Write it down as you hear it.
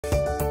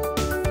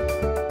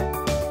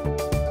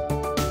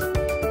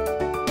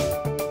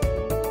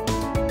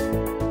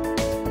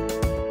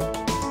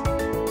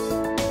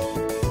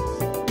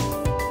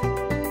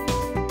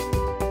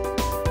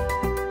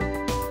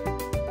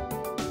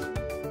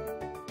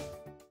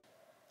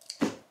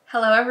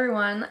Hello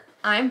everyone,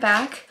 I'm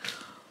back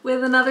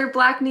with another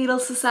Black Needle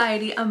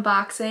Society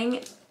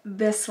unboxing.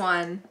 This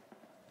one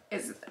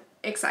is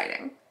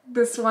exciting.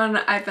 This one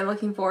I've been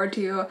looking forward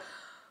to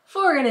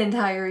for an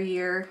entire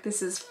year.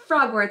 This is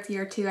Frogwarts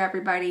year 2,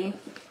 everybody.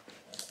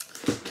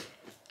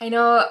 I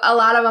know a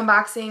lot of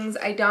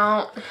unboxings I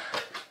don't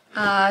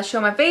show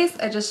my face,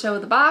 I just show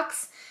the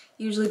box,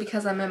 usually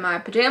because I'm in my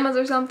pajamas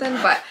or something,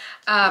 but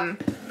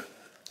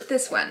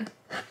this one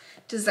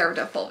deserved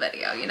a full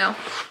video, you know?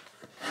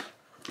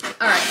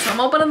 Alright, so I'm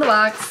opening the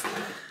box.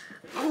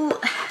 Ooh.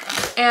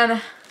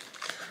 And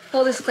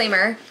full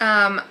disclaimer,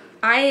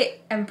 I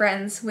am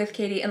friends with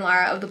Katie and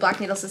Lara of the Black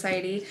Needle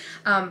Society,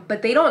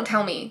 but they don't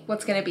tell me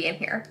what's gonna be in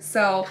here.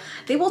 So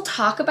they will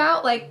talk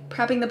about like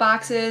prepping the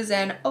boxes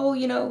and, oh,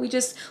 you know, we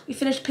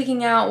finished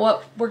picking out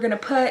what we're gonna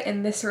put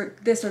in this or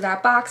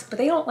that box, but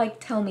they don't like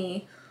tell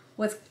me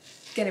what's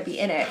gonna be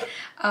in it.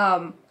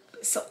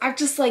 So I've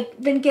just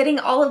like been getting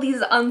all of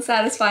these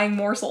unsatisfying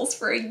morsels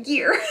for a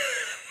year.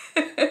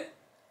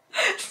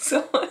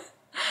 So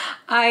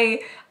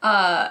I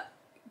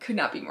could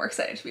not be more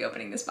excited to be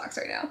opening this box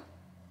right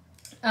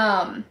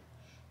now.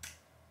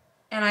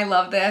 And I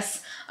love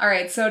this. All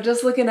right, so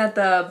just looking at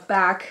the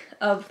back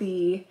of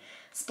the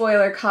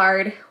spoiler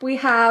card, we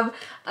have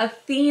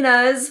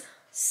Athena's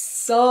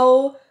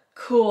so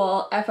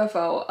cool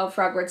FFO of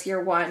Frogwarts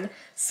Year 1.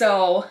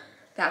 So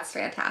that's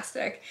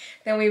fantastic.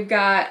 Then we've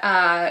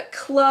got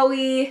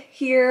Chloe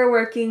here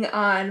working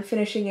on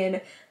finishing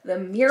in the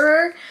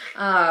mirror,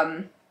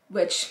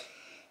 which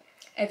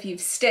if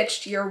you've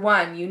stitched Year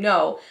 1, you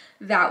know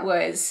that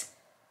was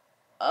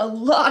a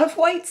lot of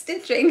white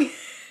stitching.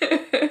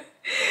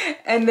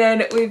 And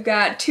then we've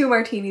got 2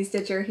 Martini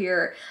Stitcher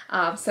here,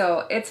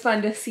 so it's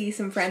fun to see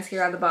some friends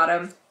here on the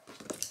bottom.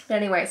 But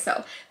anyway,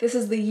 so this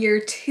is the Year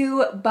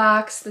 2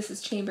 box. This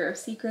is Chamber of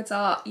Secrets,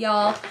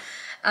 y'all.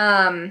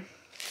 And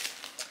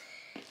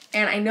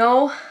I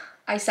know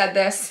I said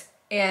this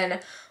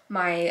in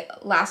my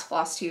last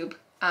floss tube,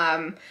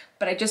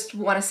 but I just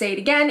want to say it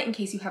again in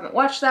case you haven't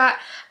watched that.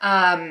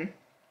 I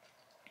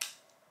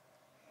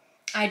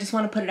just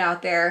want to put it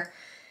out there.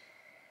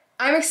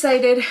 I'm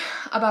excited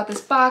about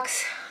this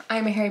box.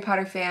 I'm a Harry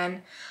Potter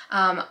fan.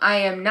 I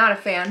am not a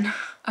fan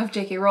of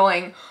J.K.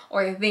 Rowling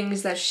or the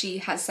things that she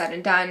has said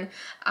and done.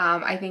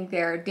 I think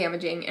they're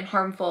damaging and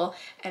harmful,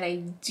 and I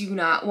do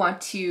not want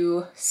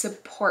to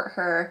support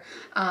her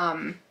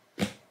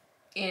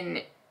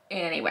in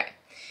any way.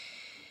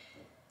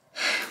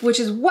 Which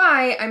is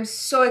why I'm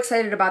so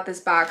excited about this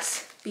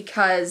box,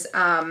 because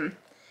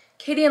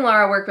Katie and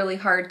Lara work really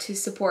hard to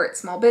support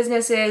small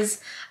businesses.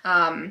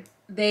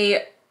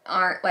 They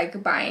aren't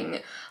like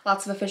buying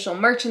lots of official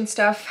merch and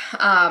stuff.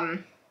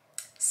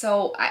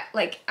 So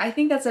I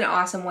think that's an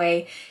awesome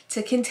way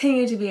to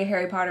continue to be a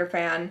Harry Potter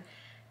fan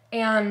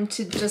and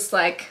to just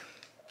like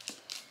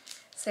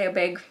say a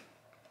big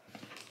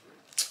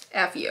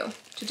F you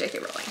to J.K.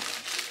 Rowling.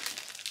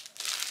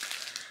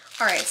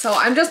 All right, so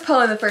I'm just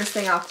pulling the first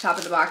thing off the top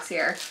of the box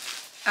here.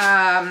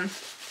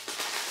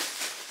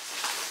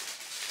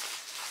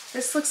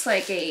 This looks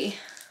like a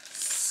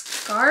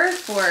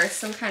scarf or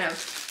some kind of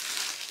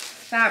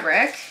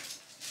fabric.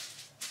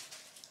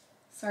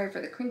 Sorry for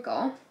the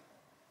crinkle.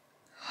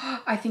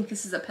 I think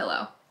this is a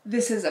pillow.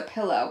 This is a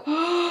pillow.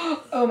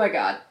 Oh my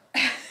God.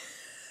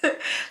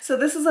 So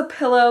this is a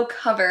pillow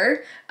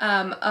cover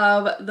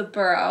of the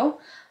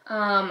Burrow.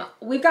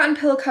 We've gotten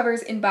pillow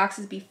covers in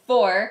boxes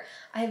before.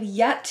 I have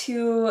yet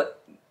to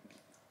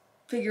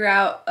figure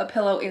out a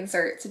pillow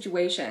insert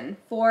situation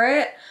for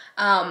it,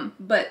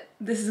 but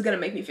this is gonna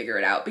make me figure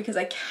it out because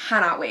I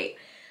cannot wait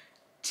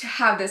to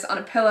have this on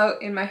a pillow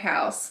in my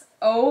house.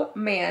 Oh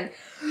man,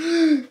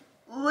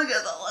 look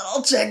at the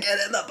little chicken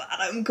in the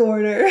bottom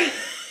corner.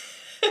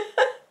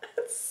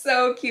 It's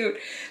so cute.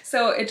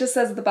 So it just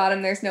says at the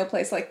bottom, there's no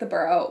place like the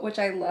Burrow, which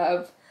I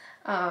love.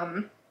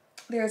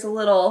 There's a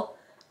little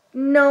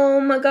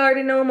gnome, a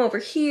garden gnome over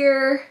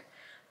here.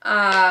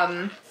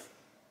 Any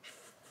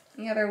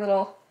other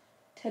little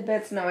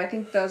tidbits? No, I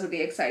think those are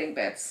the exciting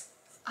bits.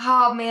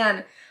 Oh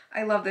man,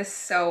 I love this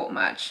so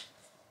much.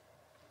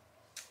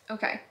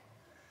 Okay.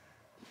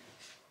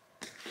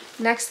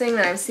 Next thing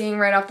that I'm seeing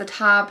right off the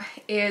top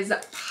is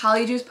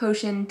Polyjuice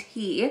Potion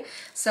tea.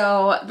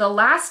 So the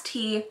last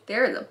tea,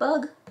 there is a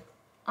bug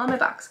on my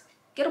box.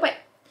 Get away.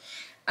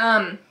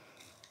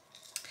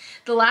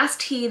 The last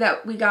tea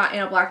that we got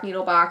in a Black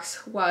Needle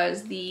box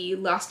was the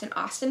Lost in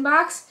Austin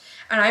box,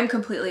 and I'm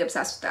completely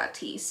obsessed with that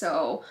tea.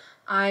 So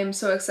I'm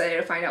so excited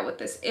to find out what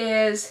this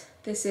is.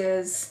 This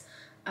is,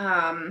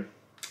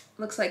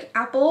 looks like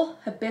apple,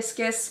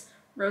 hibiscus,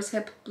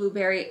 rosehip,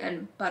 blueberry,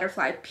 and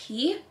butterfly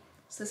pea.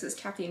 So this is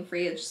caffeine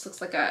free. It just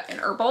looks like an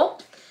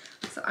herbal.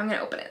 So I'm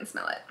gonna open it and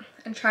smell it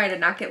and try to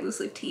not get loose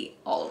leaf tea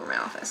all over my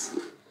office.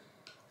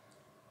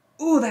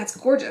 Ooh, that's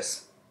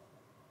gorgeous.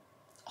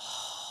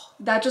 Oh,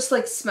 that just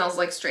like smells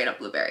like straight up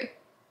blueberry.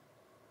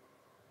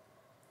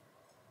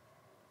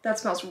 That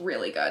smells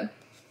really good.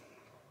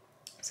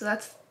 So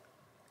that's,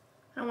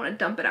 I don't want to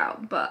dump it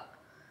out, but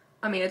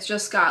I mean, it's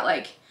just got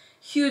like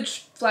huge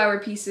flower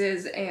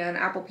pieces and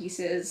apple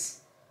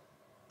pieces.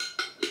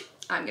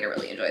 I'm gonna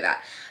really enjoy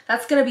that.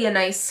 That's gonna be a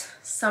nice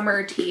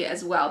summer tea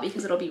as well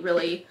because it'll be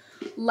really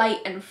light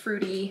and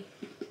fruity.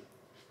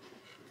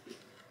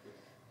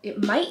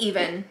 It might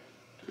even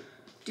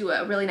do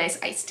a really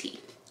nice iced tea.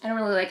 I don't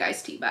really like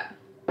iced tea, but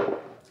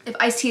if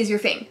iced tea is your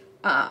thing,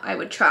 I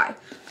would try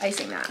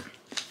icing that.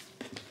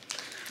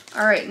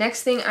 All right,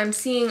 next thing I'm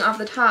seeing off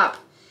the top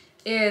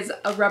is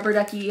a rubber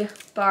ducky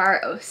bar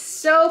of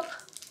soap,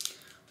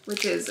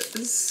 which is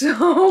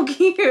so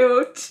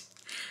cute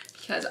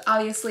because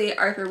obviously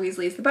Arthur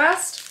Weasley is the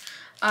best.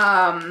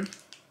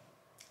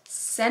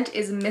 Scent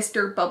is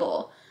Mr.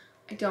 Bubble.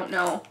 I don't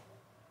know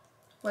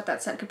what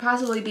that scent could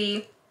possibly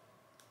be.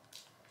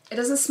 It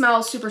doesn't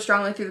smell super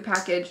strongly through the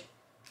package,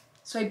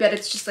 so I bet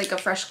it's just like a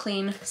fresh,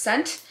 clean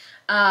scent.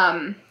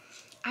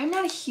 I'm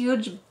not a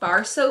huge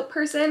bar soap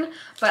person,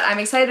 but I'm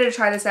excited to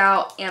try this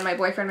out, and my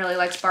boyfriend really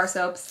likes bar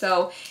soap,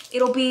 so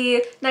it'll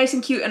be nice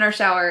and cute in our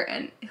shower,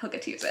 and he'll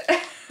get to use it.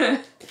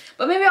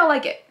 But maybe I'll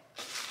like it.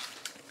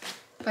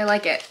 If I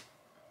like it,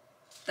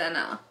 then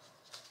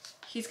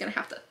he's gonna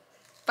have to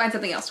find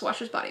something else to wash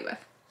his body with.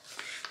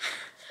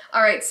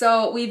 All right,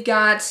 so we've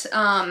got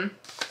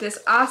this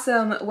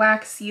awesome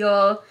wax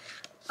seal.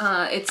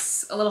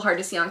 It's a little hard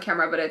to see on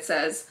camera, but it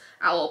says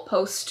Owl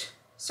Post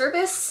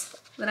Service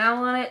with an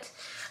owl on it.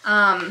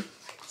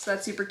 So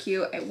that's super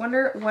cute. I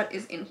wonder what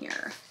is in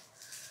here.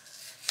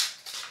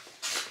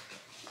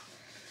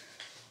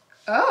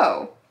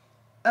 Oh,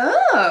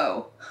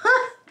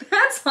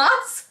 that's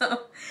awesome.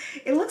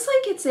 It looks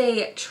like it's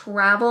a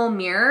travel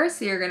mirror,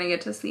 so you're gonna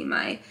get to see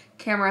my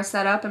camera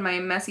setup and my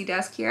messy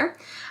desk here.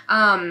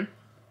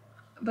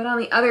 But on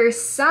the other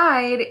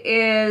side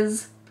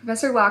is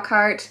Professor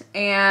Lockhart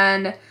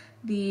and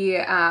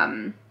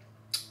the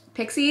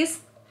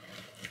Pixies,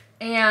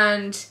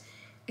 and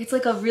it's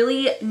like a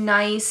really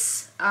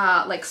nice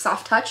like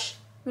soft touch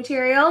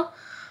material.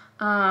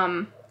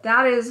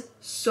 That is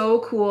so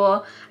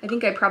cool. I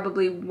think I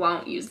probably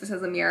won't use this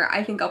as a mirror.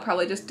 I think I'll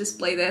probably just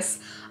display this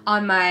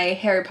on my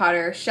Harry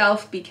Potter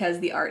shelf because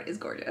the art is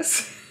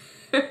gorgeous.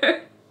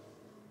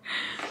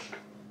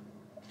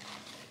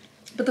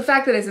 But the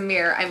fact that it's a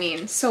mirror, I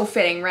mean, so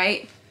fitting,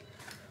 right?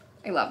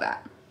 I love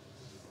that.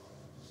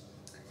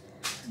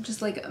 I'm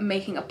just like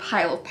making a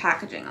pile of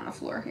packaging on the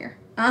floor here.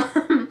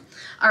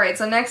 All right,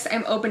 so next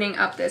I'm opening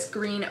up this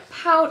green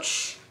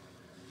pouch.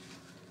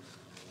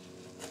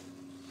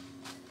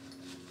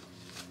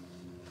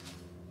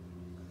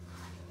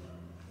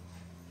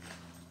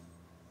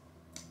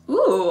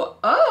 Ooh,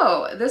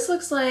 oh, this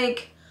looks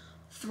like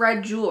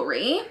thread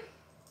jewelry.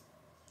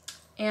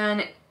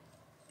 And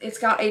it's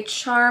got a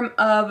charm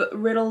of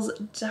Riddle's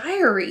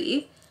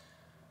Diary.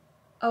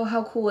 Oh,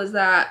 how cool is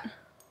that?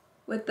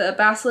 With the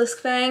basilisk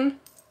fang.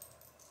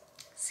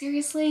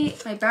 Seriously,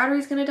 my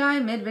battery's gonna die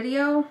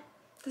mid-video?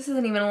 This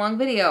isn't even a long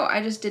video.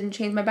 I just didn't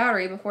change my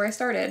battery before I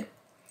started.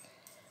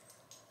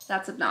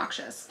 That's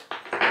obnoxious.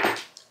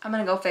 I'm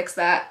gonna go fix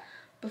that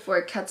before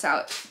it cuts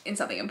out in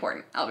something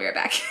important. I'll be right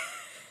back.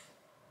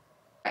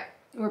 Okay,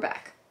 we're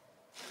back.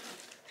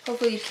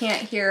 Hopefully you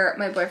can't hear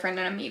my boyfriend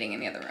in a meeting in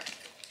the other room.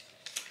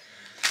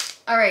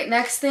 All right,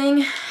 next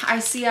thing I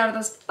see out of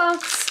this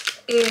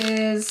box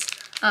is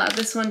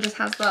this one just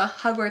has the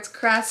Hogwarts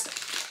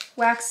crest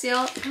wax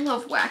seal. I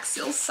love wax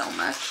seals so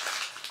much.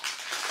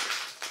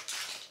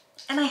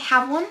 And I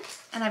have one,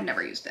 and I've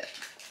never used it.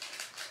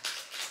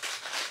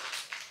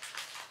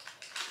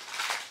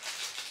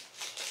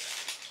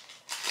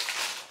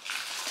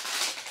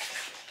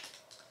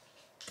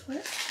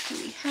 What do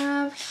we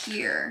have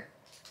here?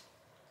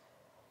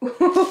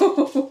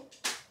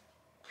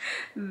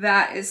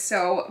 That is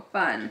so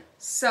fun.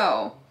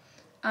 So,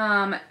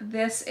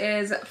 this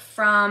is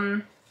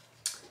from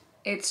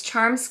It's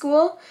Charm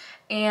School,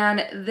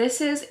 and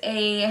this is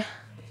a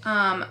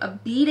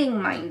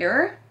beading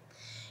minder,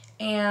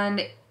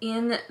 and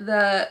in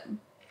the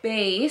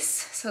base,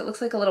 so it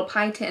looks like a little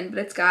pie tin, but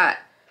it's got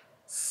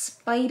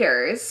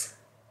spiders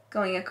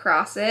going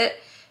across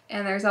it,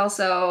 and there's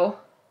also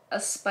a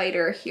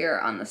spider here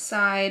on the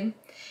side,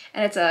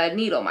 and it's a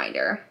needle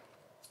minder.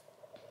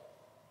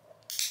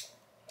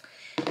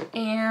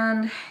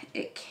 And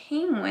it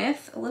came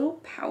with a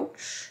little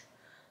pouch,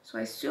 so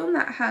I assume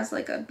that has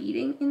like a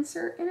beading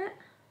insert in it.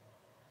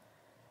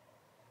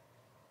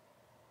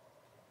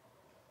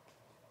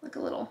 Like a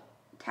little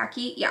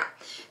tacky, yeah.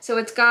 So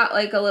it's got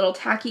like a little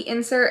tacky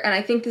insert, and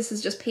I think this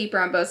is just paper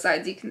on both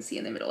sides. You can see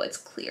in the middle it's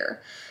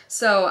clear.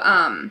 So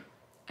I'm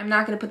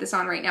not gonna put this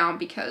on right now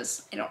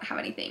because I don't have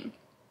anything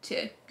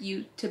to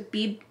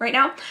bead right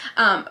now.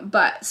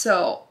 But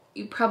so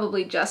you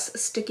probably just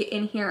stick it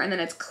in here and then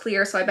it's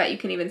clear, so I bet you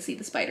can even see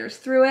the spiders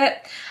through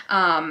it.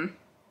 And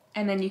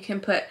then you can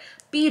put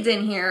beads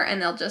in here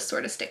and they'll just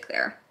sort of stick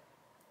there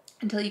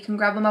until you can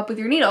grab them up with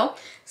your needle.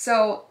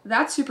 So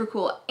that's super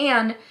cool,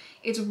 and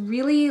it's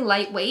really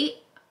lightweight.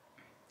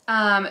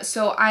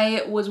 So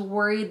I was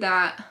worried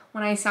that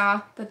when I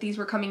saw that these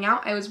were coming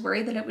out, I was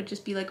worried that it would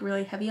just be like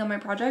really heavy on my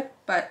project,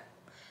 but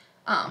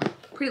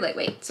pretty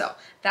lightweight, so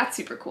that's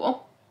super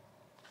cool.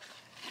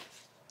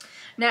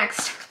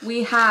 Next,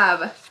 we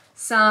have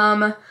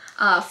some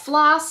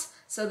floss,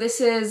 So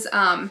this is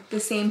the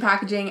same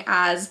packaging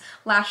as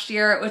last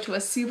year, which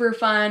was super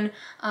fun.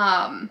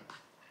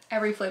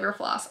 Every flavor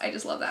floss, I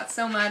just love that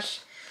so much.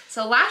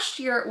 So last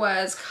year it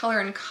was Color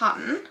and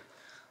Cotton.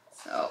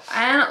 So,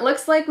 and it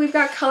looks like we've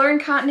got Color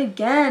and Cotton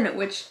again,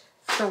 which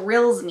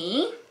thrills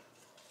me.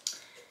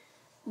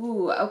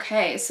 Ooh,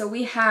 okay, so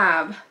we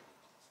have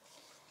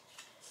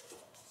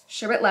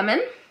Sherbet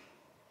Lemon.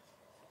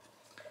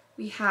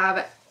 We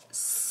have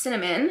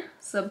Cinnamon.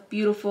 It's a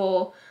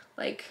beautiful,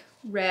 like,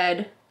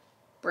 red,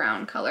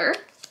 brown color.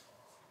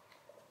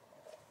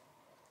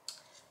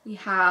 We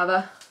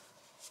have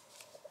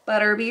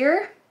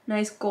Butterbeer,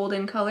 nice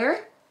golden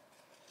color.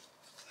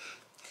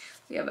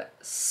 We have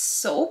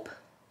Soap.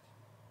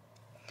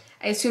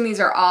 I assume these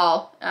are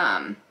all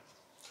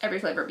every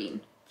flavor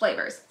bean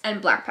flavors,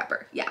 and black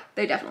pepper. Yeah,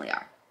 they definitely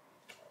are.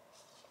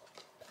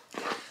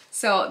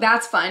 So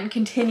that's fun,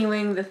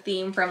 continuing the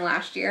theme from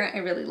last year. I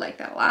really like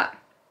that a lot.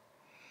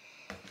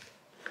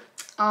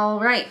 All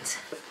right,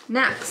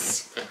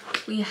 next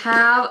we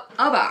have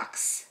a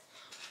box,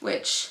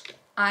 which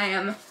I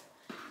am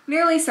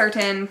nearly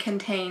certain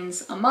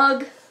contains a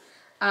mug,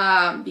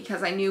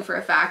 because I knew for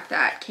a fact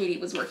that Katie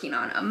was working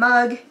on a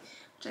mug,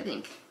 which I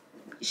think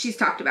she's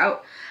talked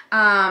about.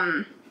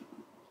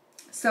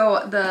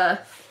 So the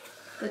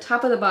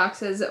top of the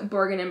box is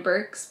Borgin &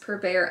 Burke's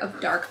Purveyor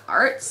of Dark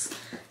Arts.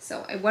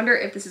 So I wonder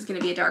if this is going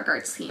to be a dark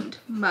arts themed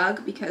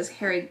mug, because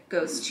Harry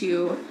goes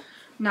to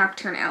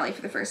Nocturne Alley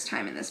for the first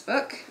time in this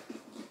book.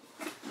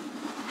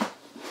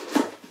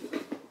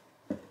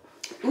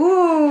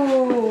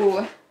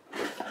 Ooh!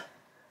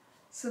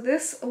 So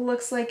this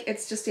looks like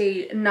it's just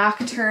a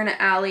Nocturne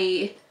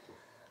Alley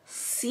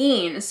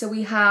scene. So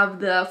we have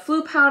the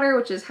flu powder,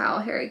 which is how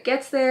Harry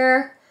gets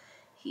there.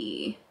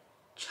 He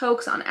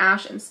chokes on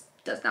Ash and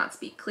does not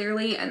speak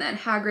clearly, and then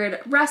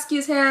Hagrid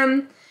rescues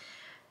him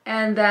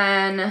and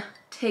then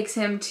takes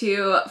him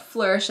to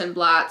Flourish and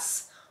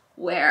Blotts,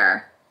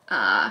 where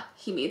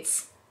he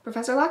meets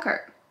Professor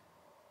Lockhart.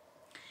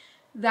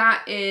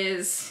 That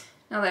is,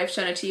 now that I've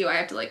shown it to you, I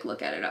have to like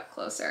look at it up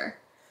closer.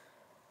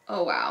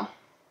 Oh wow.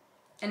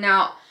 And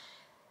now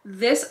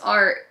this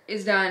art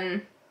is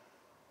done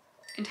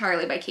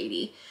entirely by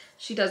Katie.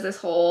 She does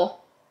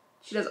all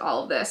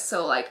of this.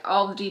 So like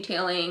all the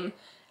detailing,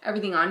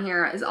 everything on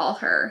here is all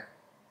her.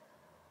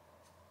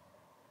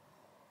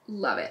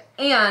 Love it.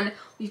 And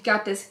we've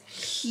got this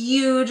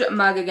huge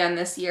mug again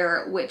this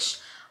year, which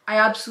I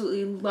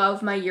absolutely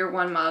love. My year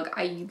one mug.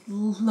 I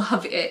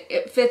love it.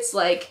 It fits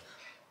like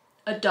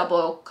a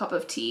double cup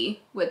of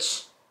tea,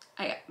 which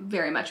I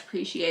very much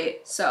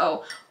appreciate.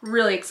 So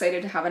really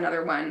excited to have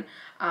another one.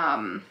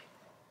 And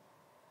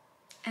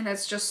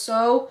it's just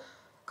so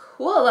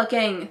cool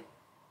looking.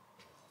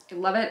 I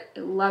love it. I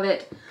love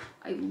it.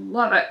 I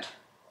love it.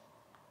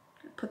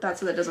 Put that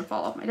so that it doesn't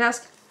fall off my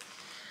desk.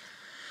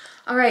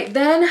 All right,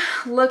 then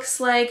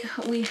looks like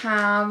we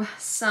have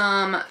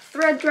some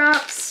thread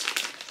drops.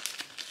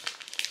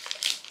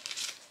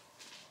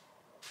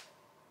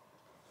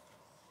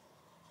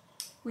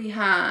 We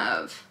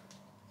have,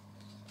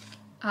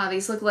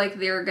 these look like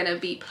they're gonna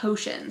be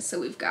potions.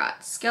 So we've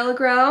got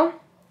Skele-Gro.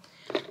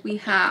 We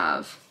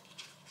have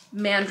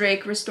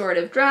Mandrake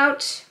Restorative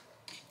Drought.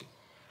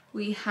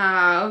 We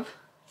have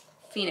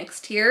Phoenix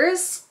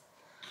Tears.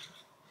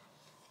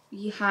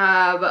 We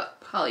have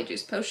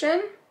Polyjuice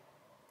Potion.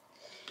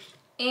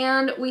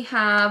 And we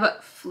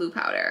have Flu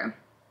Powder.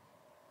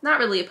 Not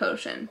really a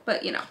potion,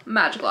 but you know,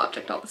 magical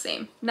object all the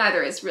same.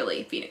 Neither is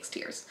really Phoenix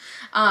Tears.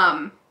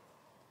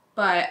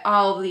 But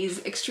all of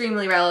these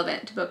extremely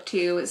relevant to book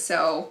 2,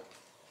 so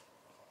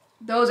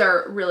those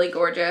are really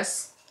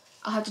gorgeous.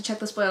 I'll have to check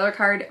the spoiler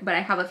card, but I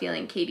have a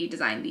feeling Katie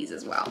designed these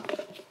as well.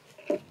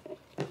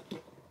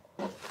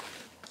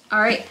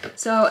 All right,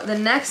 so the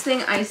next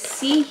thing I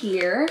see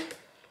here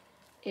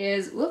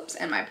is, whoops,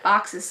 and my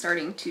box is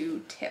starting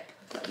to tip.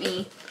 Let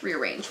me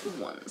rearrange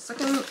 1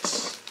 second.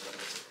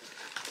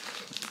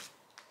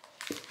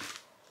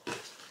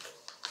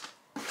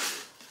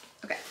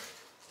 Okay.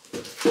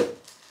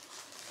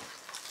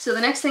 So the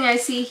next thing I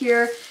see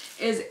here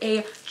is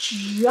a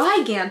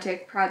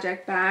gigantic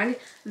project bag.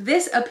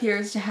 This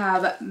appears to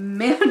have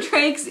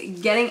mandrakes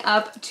getting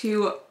up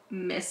to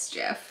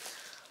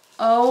mischief.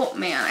 Oh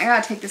man, I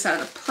gotta take this out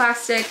of the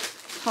plastic.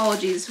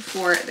 Apologies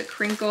for the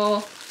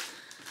crinkle,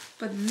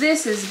 but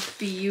this is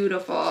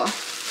beautiful.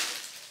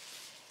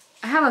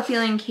 I have a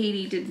feeling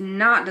Katie did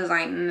not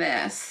design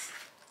this,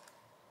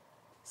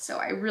 so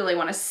I really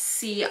want to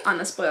see on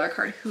the spoiler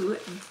card who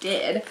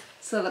did,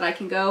 so that I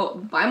can go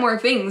buy more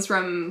things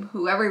from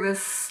whoever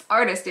this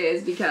artist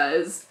is,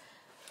 because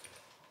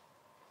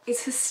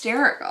it's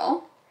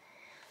hysterical.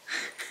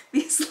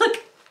 These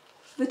look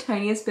the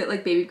tiniest bit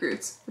like baby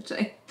Groots, which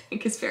I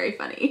think is very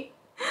funny.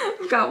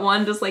 I've got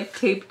one just like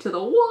taped to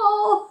the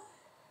wall.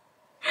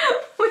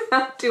 We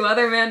have 2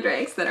 other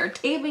mandrakes that are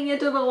taping it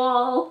to the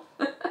wall.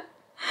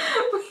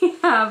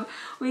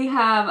 We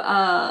have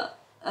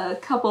a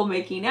couple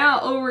making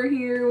out over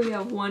here. We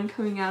have one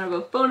coming out of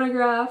a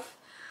phonograph.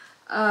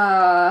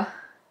 Oh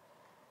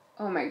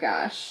my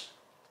gosh.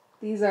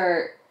 These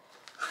are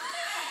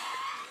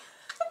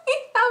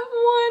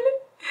one.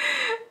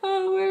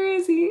 Oh, where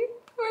is he?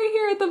 Right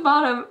here at the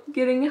bottom,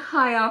 getting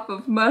high off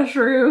of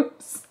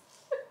mushrooms.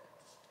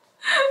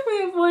 We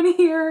have one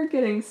here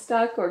getting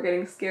stuck or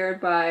getting scared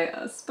by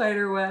a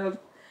spider web.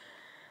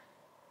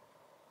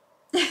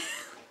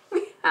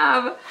 We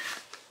have,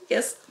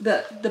 yes,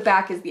 the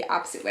back is the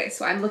opposite way.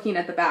 So I'm looking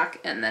at the back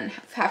and then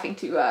having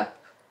to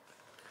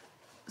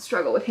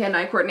struggle with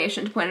hand-eye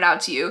coordination to point it out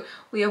to you.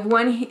 We have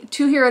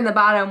two here in the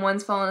bottom,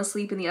 one's fallen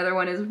asleep and the other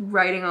one is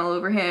riding all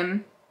over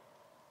him.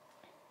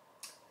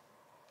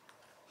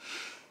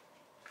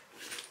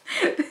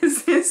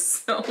 This is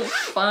so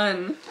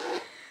fun.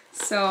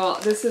 So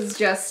this is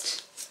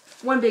just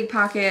one big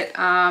pocket,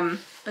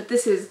 but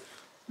this is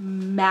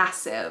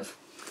massive.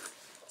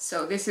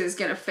 So this is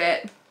gonna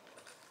fit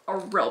a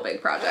real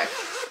big project,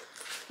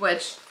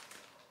 which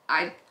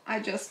I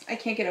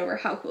can't get over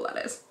how cool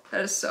that is.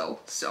 That is so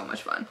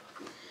much fun.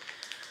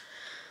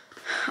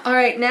 All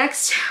right,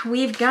 next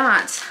we've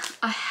got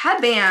a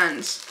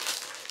headband.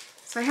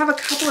 So I have a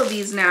couple of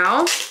these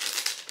now.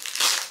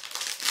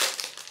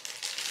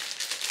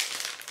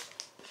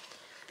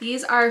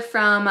 These are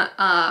from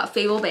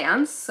Fable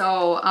Bands.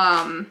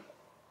 So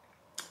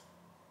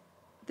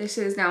this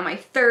is now my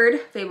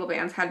third Fable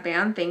Bands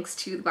headband, thanks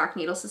to the Black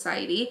Needle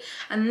Society.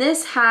 And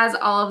this has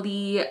all of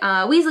the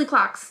Weasley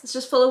clocks. It's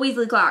just full of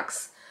Weasley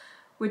clocks,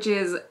 which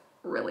is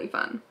really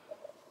fun.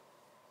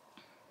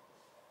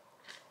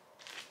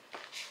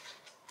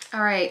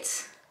 All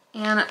right,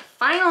 and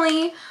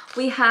finally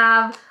we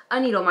have a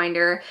needle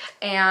minder,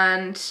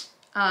 and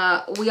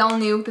we all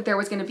knew that there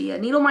was going to be a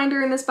needle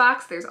minder in this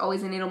box. There's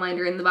always a needle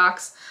minder in the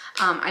box.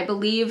 I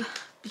believe,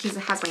 because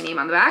it has my name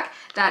on the back,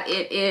 that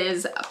it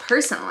is a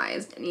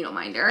personalized needle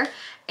minder.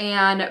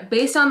 And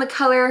based on the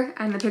color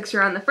and the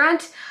picture on the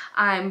front,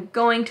 I'm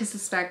going to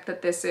suspect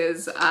that this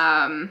is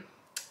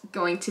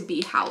going to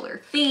be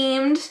Howler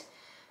themed.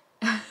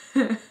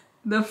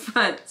 The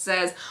front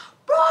says,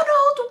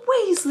 "Ronald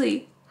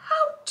Weasley,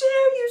 how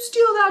dare you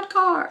steal that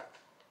car?"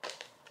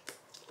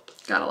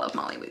 Gotta love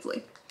Molly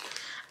Weasley.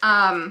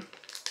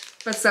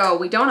 But so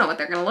we don't know what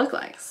they're gonna look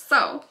like.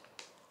 So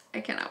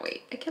I cannot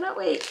wait. I cannot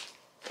wait.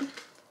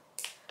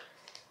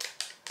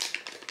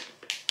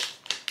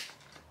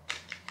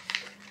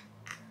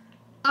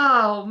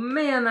 Oh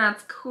man,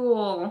 that's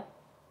cool.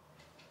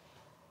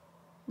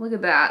 Look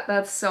at that.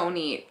 That's so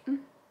neat.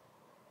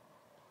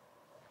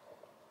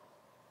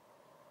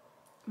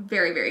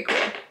 Very, very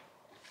cool.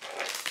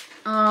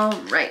 All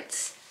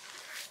right.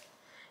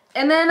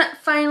 And then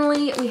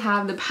finally we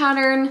have the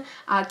pattern.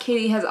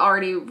 Katie has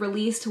already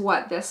released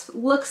what this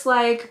looks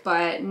like,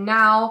 but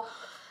now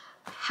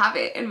I have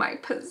it in my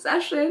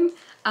possession.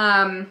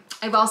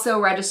 I've also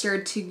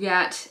registered to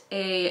get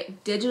a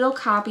digital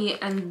copy,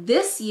 and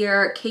this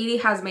year Katie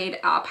has made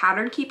a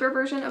Pattern Keeper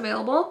version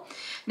available.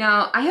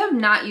 Now, I have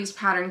not used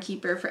Pattern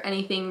Keeper for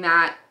anything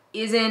that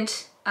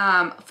isn't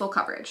full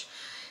coverage.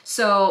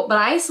 So, but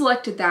I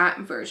selected that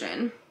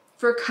version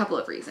for a couple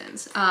of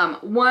reasons.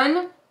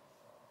 One,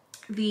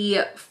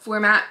 the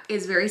format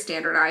is very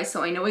standardized,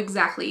 so I know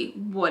exactly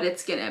what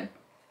it's gonna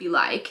be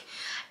like,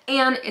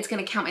 and it's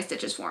gonna count my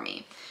stitches for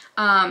me.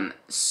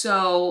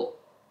 So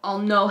I'll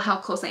know how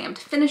close I am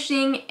to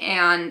finishing,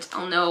 and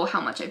I'll know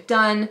how much I've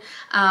done,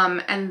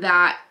 and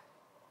that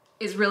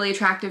is really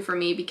attractive for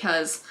me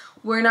because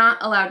we're not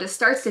allowed to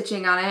start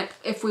stitching on it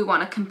if we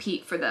want to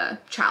compete for the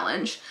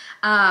challenge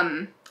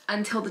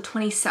until the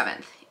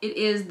 27th. It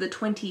is the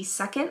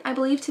 22nd, I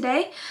believe,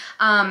 today,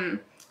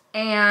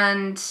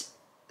 and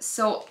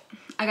so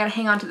I gotta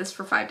hang on to this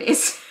for 5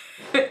 days.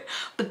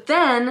 But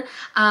then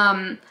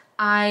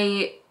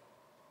I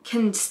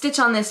can stitch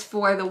on this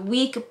for the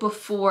week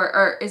before,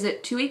 or is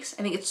it 2 weeks?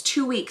 I think it's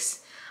 2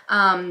 weeks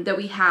that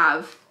we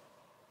have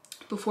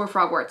before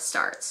Frogwarts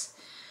starts.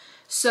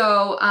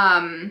 So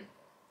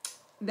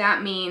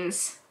that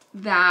means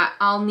that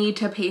I'll need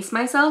to pace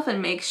myself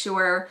and make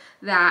sure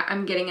that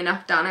I'm getting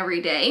enough done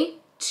every day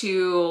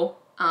to,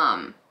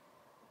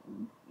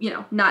 you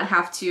know, not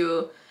have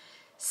to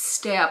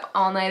stay up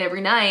all night every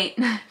night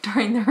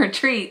during the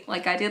retreat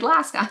like I did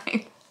last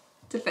time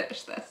to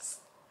finish this.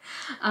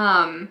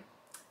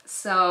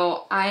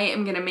 So I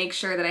am gonna make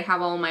sure that I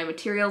have all my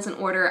materials in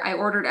order. I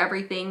ordered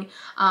everything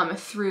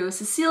through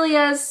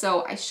Cecilia's,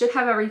 so I should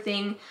have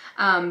everything,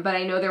 but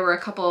I know there were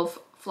a couple of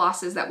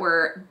flosses that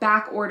were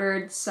back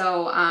ordered,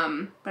 so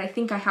but I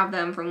think I have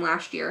them from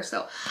last year,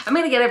 so I'm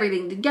gonna get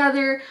everything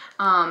together.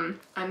 I'm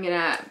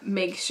gonna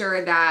make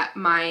sure that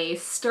my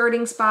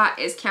starting spot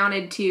is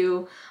counted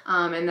to,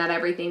 and that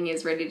everything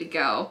is ready to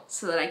go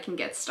so that I can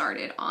get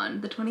started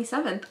on the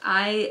 27th.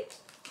 I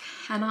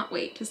cannot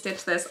wait to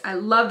stitch this. I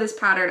love this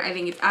pattern. I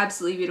think it's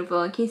absolutely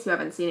beautiful. In case you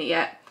haven't seen it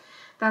yet,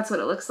 that's what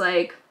it looks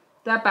like.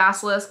 That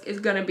basilisk is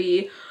gonna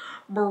be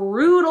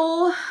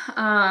brutal,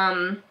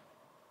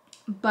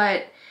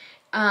 but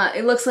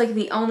it looks like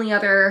the only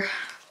other,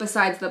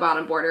 besides the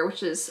bottom border,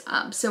 which is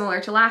similar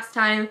to last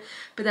time,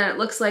 but then it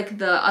looks like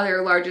the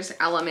other largest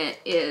element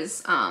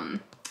is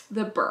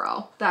the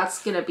burrow.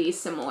 That's gonna be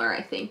similar,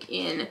 I think,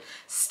 in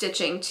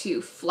stitching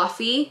to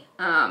Fluffy,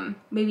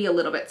 maybe a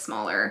little bit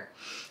smaller.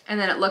 And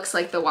then it looks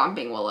like the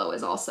Whomping Willow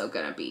is also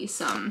gonna be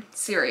some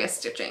serious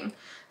stitching.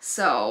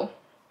 So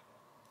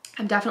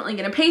I'm definitely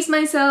gonna pace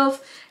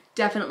myself,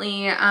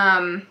 definitely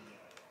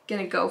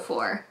gonna go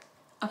for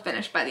a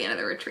finish by the end of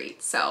the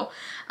retreat. So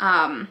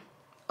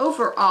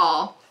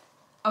overall,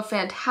 a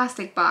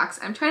fantastic box.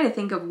 I'm trying to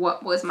think of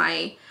what was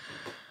my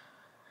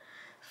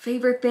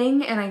favorite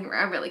thing, and I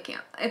really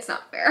can't. It's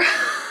not fair.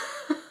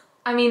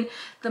 I mean,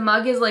 the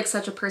mug is like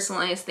such a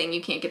personalized thing.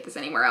 You can't get this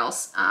anywhere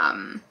else.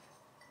 I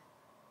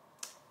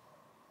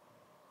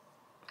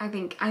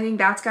think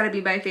that's got to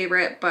be my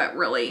favorite, but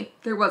really,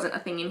 there wasn't a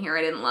thing in here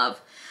I didn't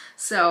love.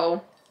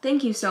 So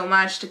thank you so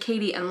much to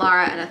Katie and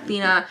Lara and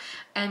Athena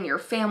and your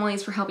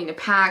families for helping to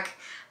pack.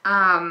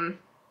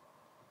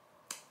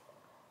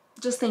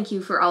 Just thank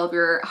you for all of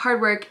your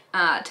hard work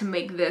to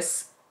make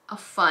this a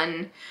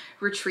fun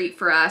retreat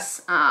for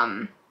us.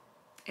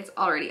 It's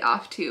already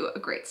off to a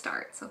great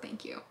start, so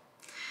thank you.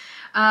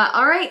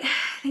 All right,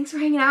 thanks for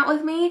hanging out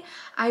with me.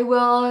 I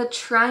will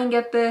try and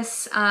get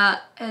this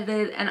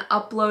edited and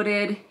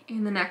uploaded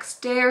in the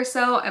next day or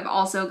so. I've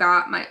also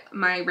got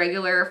my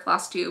regular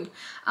floss tube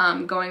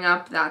going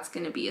up. That's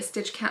going to be a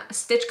StitchCon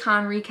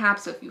recap,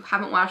 so if you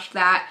haven't watched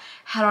that,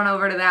 head on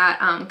over to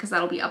that because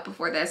that'll be up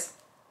before this.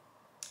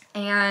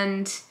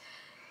 And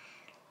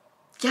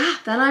yeah,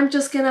 then I'm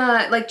just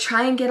gonna like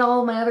try and get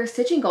all my other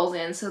stitching goals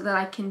in so that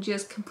I can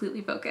just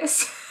completely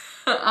focus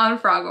on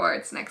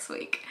Frogwarts next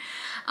week.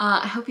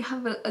 I hope you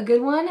have a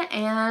good one,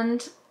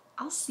 and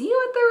I'll see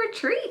you at the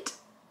retreat.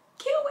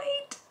 Can't wait.